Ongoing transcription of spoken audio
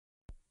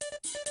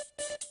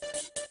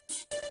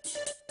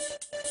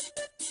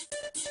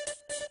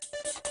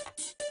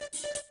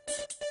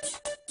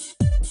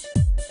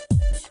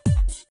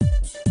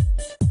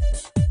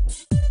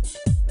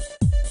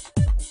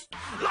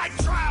Like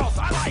trials,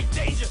 I like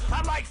danger,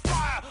 I like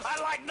fire,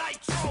 I like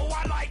nitro,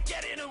 I like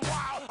getting it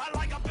wild, I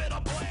like a bit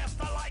of blast,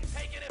 I like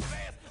taking it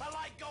fast, I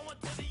like going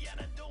to the end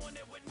and doing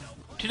it with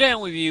no... Today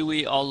on review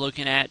we are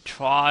looking at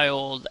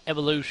Trials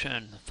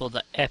Evolution for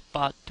the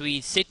Xbox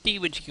 360,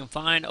 which you can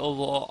find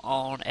over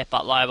on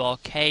Xbox Live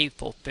Arcade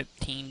for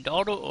 $15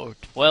 or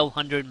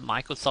 1,200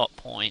 Microsoft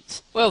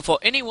points. Well, for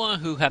anyone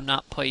who have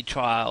not played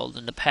Trials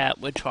in the past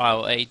with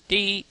Trial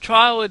AD,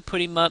 Trial is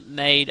pretty much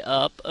made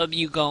up of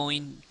you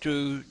going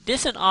through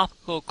distant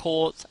obstacle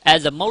courses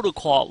as a motor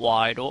quad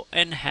rider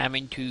and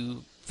having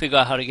to figure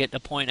out how to get to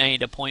point A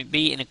to point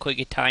B in the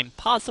quickest time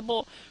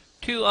possible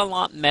to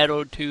unlock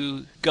metal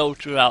to go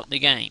throughout the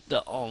game.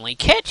 The only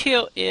catch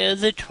here is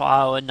the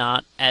trial is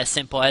not as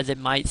simple as it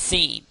might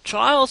seem.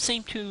 Trials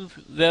seem to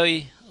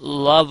very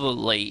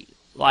lovely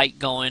like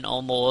going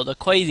on more of the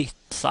crazy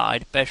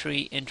side,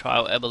 especially in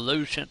Trial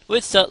Evolution,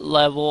 with the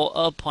level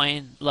of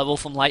playing level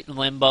from like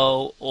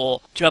Limbo or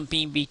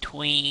jumping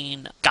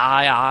between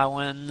sky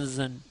islands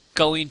and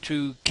going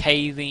through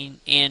caving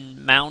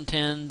in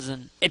mountains,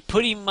 and it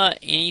pretty much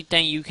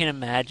anything you can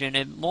imagine.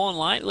 It more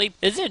likely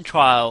is in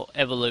Trial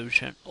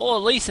Evolution, or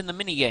at least in the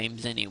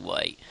minigames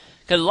anyway.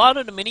 Because a lot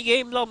of the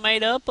minigames are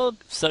made up of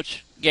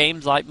such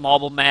games like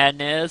Marble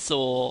Madness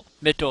or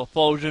Metal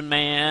Explosion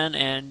Man,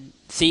 and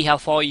see how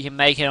far you can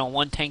make it on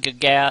one tank of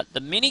gas. The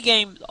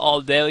minigames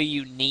are very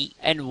unique,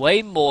 and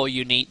way more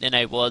unique than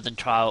they was in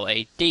Trial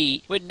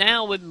AD,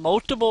 with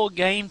multiple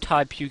game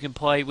types you can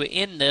play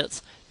within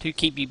this to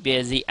keep you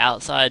busy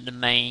outside the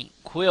main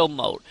quill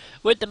mode.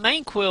 With the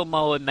main quill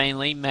mode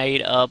mainly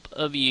made up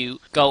of you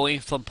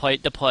going from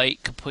plate to plate,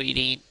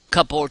 completing a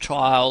couple of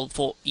trials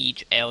for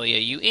each area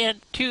you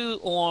in to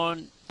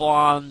earn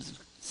bronze,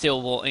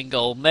 silver, and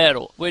gold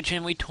medal, which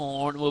in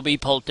return will be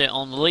posted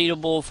on the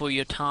leaderboard for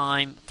your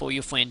time for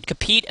your friend to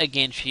compete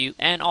against you,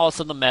 and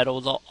also the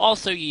medals are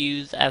also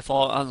used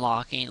for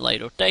unlocking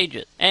later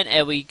stages. And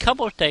every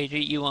couple of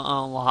stages you will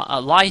unlock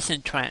a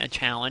license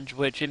challenge,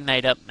 which is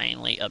made up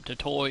mainly of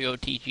tutorial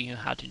teaching you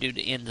how to do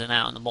the ins and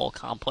outs and the more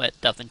complex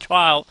stuff in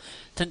Trial.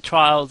 Since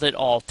Trials that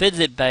are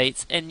physics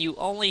based, and you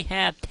only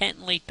have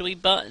technically 3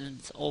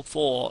 buttons, or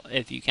 4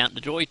 if you count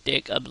the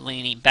joystick of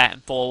leaning back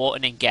and forward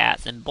and then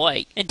gas and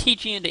brake, and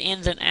teaching you the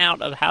ins and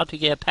outs of how to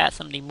get past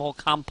some of the more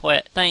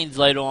complex things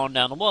later on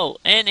down the road.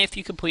 And if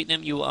you complete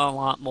them, you will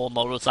unlock more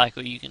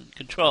motorcycles you can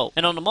control.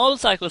 And on the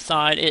motorcycle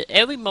side,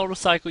 every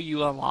motorcycle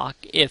you unlock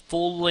is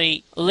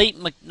fully,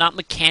 not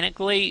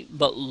mechanically,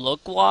 but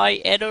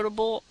look-wise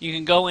editable. You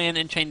can go in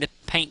and change the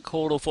paint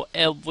color for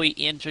every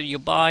inch of your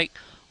bike,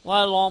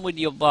 while along with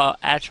your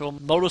actual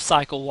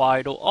motorcycle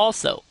rider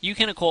also. You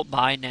can of course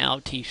buy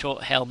now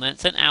t-shirt,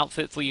 helmets, and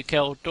outfit for your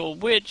character,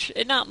 which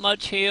is not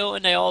much here,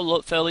 and they all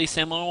look fairly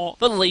similar,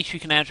 but at least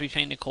you can actually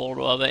change the color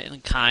of it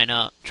and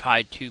kinda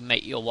try to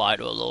make your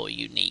rider a little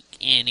unique,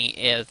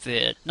 if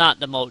it's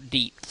not the most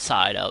deep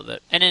side of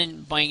it. And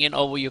then bringing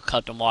over your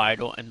custom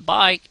rider and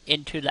bike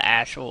into the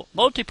actual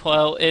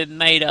multiplayer is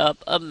made up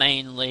of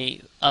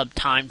mainly a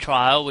time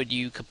trial with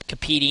you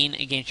competing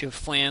against your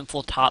friend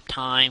for top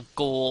time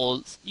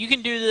goals. You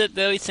can do that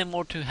very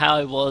similar to how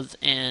it was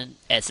in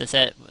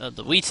SSX,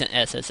 the recent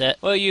SSX,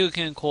 where you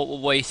can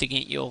race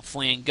against your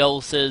friend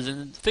Ghosts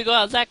and figure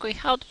out exactly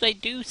how do they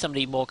do some of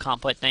these more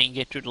complex things and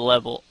get through the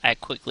level as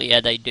quickly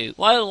as they do.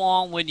 Right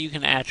along with you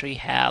can actually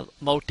have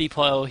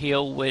multiplayer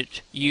here,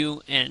 which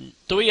you and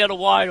 3 other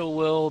riders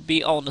will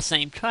be on the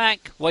same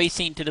track,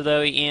 racing to the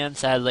very end.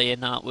 Sadly,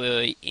 it's not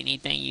really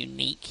anything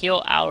unique here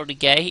out of the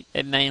gate.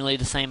 It's mainly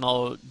the same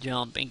old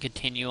jump and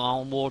continue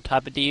onward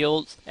type of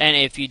deals. And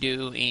if you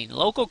do in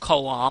local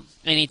co-op,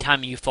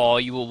 anytime you fall,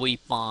 you will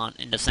respawn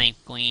in the same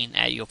screen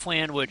as your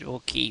friend, which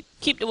will keep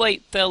the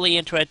rate fairly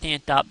interesting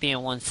and stop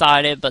being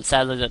one-sided, but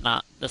sadly they're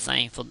not the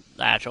same for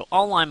the actual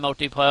online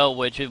multiplayer,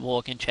 which is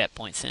working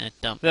checkpoint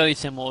system, very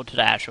similar to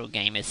the actual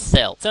game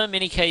itself. So in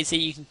many cases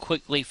you can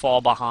quickly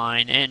fall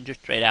behind and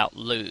just straight out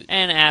lose.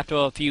 And after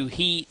a few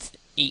heats,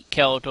 each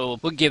character will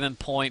be given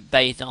point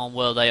based on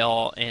where they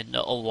are in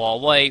the overall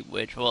weight,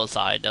 which will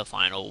decide the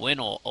final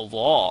winner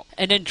overall.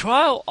 And then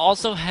Trial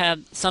also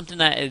have something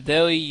that is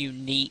very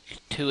unique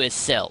to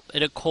itself.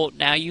 And of course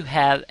now you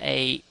have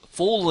a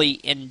fully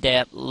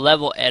in-depth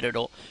level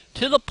editor,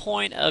 to the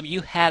point of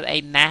you have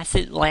a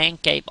massive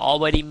landscape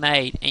already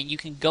made, and you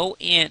can go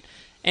in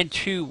and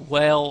choose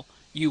where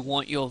you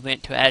want your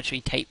event to actually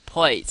take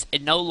place,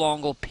 and no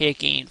longer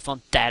picking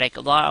from static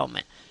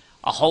environment.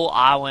 A whole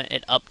island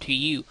is up to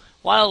you,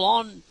 while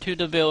on to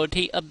the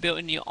ability of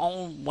building your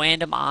own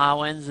random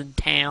islands and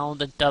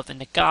towns and stuff in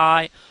the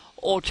sky,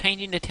 or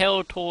changing the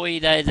territory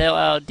that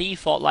is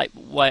default, like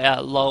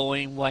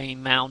lowering,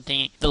 weighing,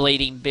 mounting,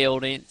 deleting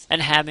buildings,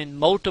 and having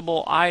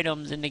multiple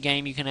items in the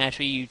game you can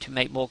actually use to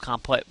make more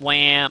complex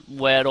ramp,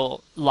 weather,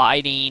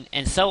 lighting,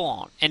 and so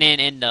on. And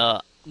then in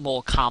the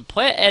more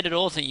complex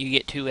editors, and you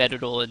get two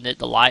editors in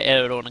the light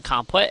editor and the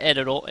complex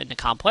editor. In the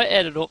complex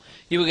editor,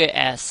 you will get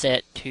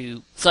access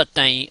to such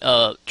things,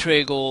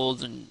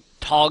 triggers and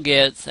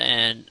targets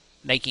and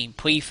making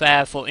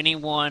prefab for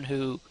anyone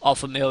who are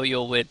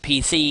familiar with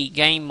PC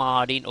game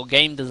modding or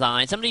game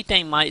design. Some of these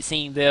things might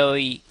seem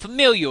very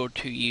familiar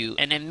to you,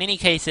 and in many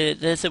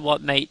cases, this is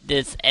what made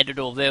this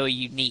editor very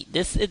unique.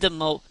 This is the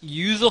most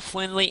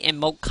user-friendly and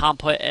most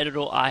complex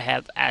editor I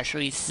have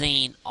actually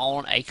seen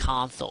on a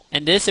console,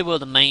 and this is where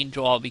the main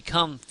draw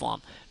becomes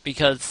from.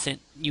 Because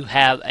since you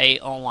have a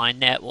online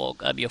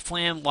network of your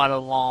friend, right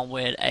along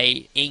with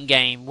a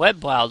in-game web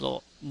browser,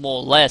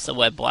 more or less a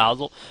web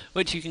browser,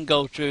 which you can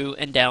go through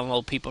and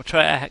download people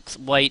tracks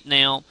right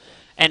now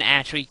and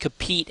actually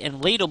compete in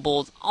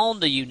leaderboards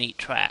on the unique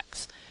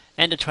tracks.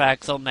 And the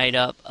tracks are made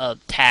up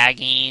of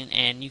tagging,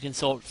 and you can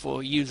sort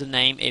for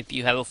username if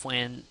you have a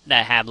friend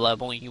that have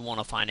level and you want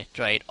to find it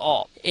straight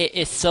off. It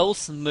is so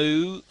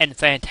smooth and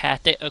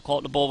fantastic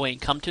across the board when you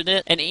come to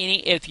this. And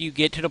if you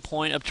get to the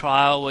point of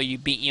trial where you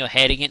beating your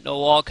head against the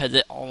wall because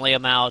it's only a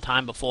matter of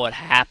time before it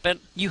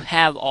happens, you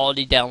have all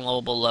the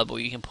downloadable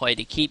levels you can play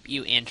to keep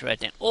you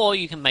interested, or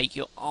you can make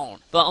your own.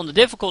 But on the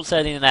difficult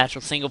setting in the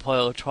actual single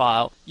player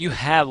trial, you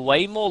have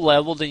way more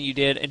levels than you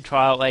did in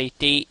Trial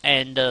HD,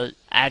 and the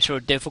actual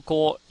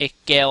difficult, it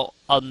get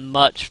a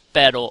much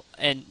better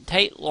and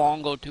take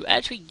longer to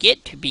actually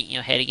get to beating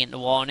your head against the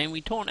wall, and in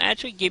return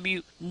actually give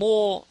you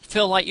more,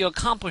 feel like you're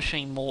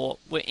accomplishing more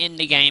within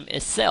the game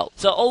itself.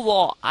 So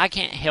overall, I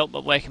can't help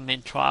but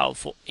recommend Trial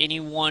for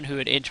anyone who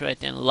is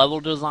interested in level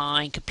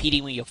design,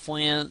 competing with your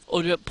friends,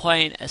 or just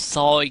playing a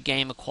solid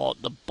game across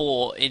the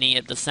board. Any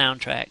of the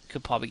soundtrack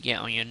could probably get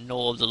on your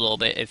nerves a little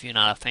bit if you're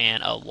not a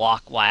fan of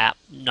rock rap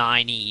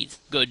 90s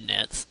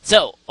goodness.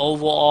 So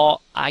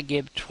overall, I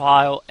give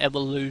Trial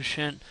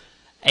Evolution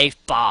a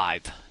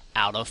 5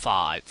 out of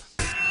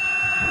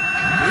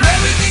 5.